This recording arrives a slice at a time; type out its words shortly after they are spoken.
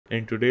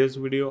In today's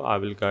video, I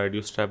will guide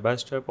you step by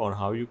step on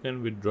how you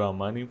can withdraw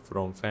money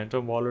from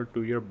Phantom Wallet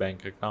to your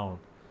bank account.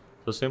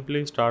 So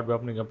simply start by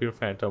opening up your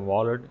Phantom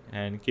Wallet,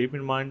 and keep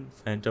in mind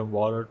Phantom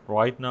Wallet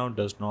right now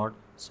does not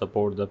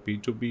support the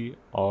P2P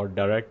or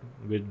direct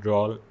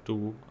withdrawal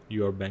to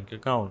your bank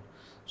account.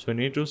 So you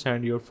need to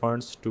send your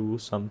funds to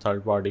some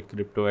third-party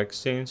crypto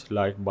exchange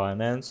like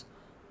Binance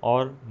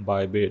or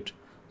Bybit.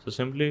 So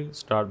simply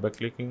start by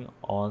clicking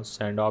on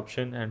send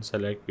option and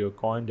select your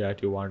coin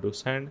that you want to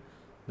send.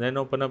 Then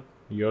open up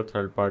your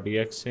third party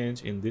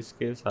exchange. In this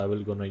case I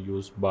will gonna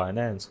use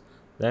Binance.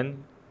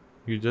 Then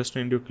you just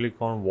need to click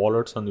on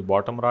wallets on the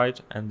bottom right,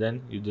 and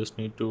then you just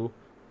need to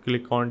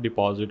click on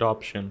deposit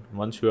option.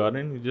 Once you are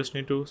in, you just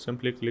need to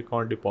simply click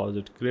on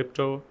deposit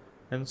crypto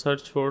and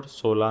search for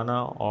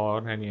Solana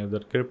or any other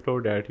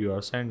crypto that you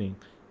are sending.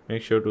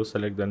 Make sure to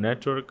select the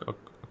network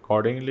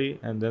accordingly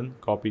and then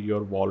copy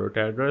your wallet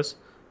address,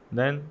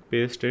 then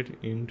paste it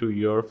into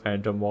your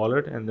Phantom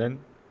wallet and then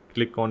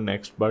click on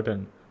next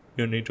button.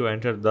 You need to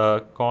enter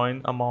the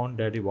coin amount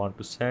that you want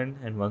to send,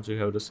 and once you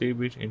have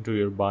received it into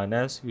your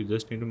Binance, you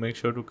just need to make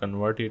sure to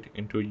convert it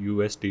into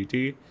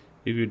USDT.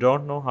 If you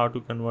don't know how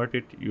to convert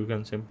it, you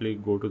can simply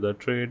go to the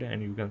trade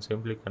and you can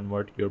simply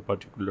convert your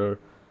particular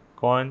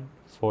coin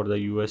for the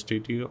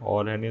USDT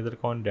or any other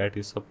coin that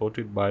is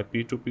supported by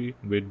P2P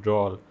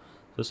withdrawal.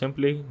 So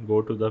simply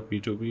go to the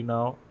P2P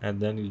now, and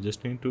then you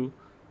just need to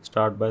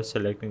start by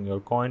selecting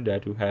your coin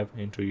that you have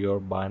into your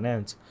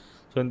Binance.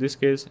 So in this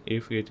case,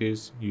 if it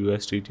is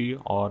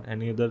USDT or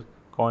any other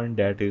coin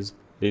that is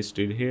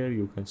listed here,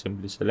 you can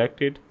simply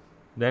select it.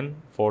 Then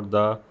for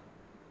the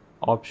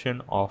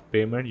option of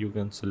payment, you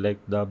can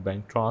select the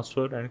bank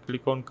transfer and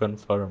click on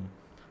confirm.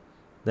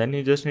 Then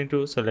you just need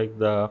to select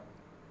the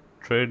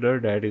trader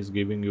that is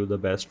giving you the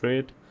best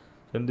rate.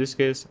 So in this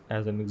case,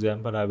 as an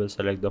example, I will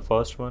select the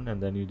first one,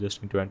 and then you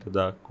just need to enter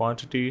the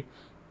quantity.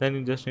 Then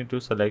you just need to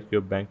select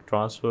your bank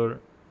transfer.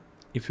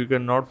 If you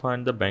cannot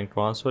find the bank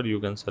transfer, you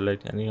can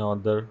select any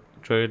other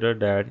trader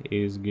that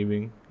is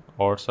giving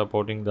or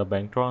supporting the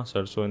bank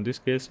transfer. So in this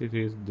case, it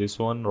is this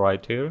one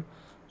right here.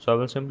 So I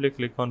will simply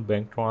click on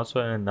bank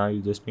transfer, and now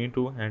you just need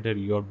to enter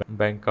your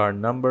bank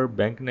card number,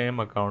 bank name,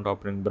 account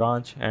opening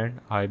branch, and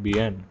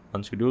IBN.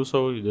 Once you do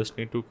so, you just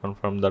need to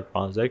confirm the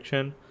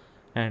transaction,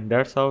 and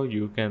that's how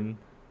you can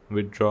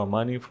withdraw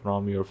money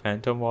from your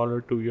Phantom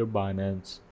wallet to your Binance.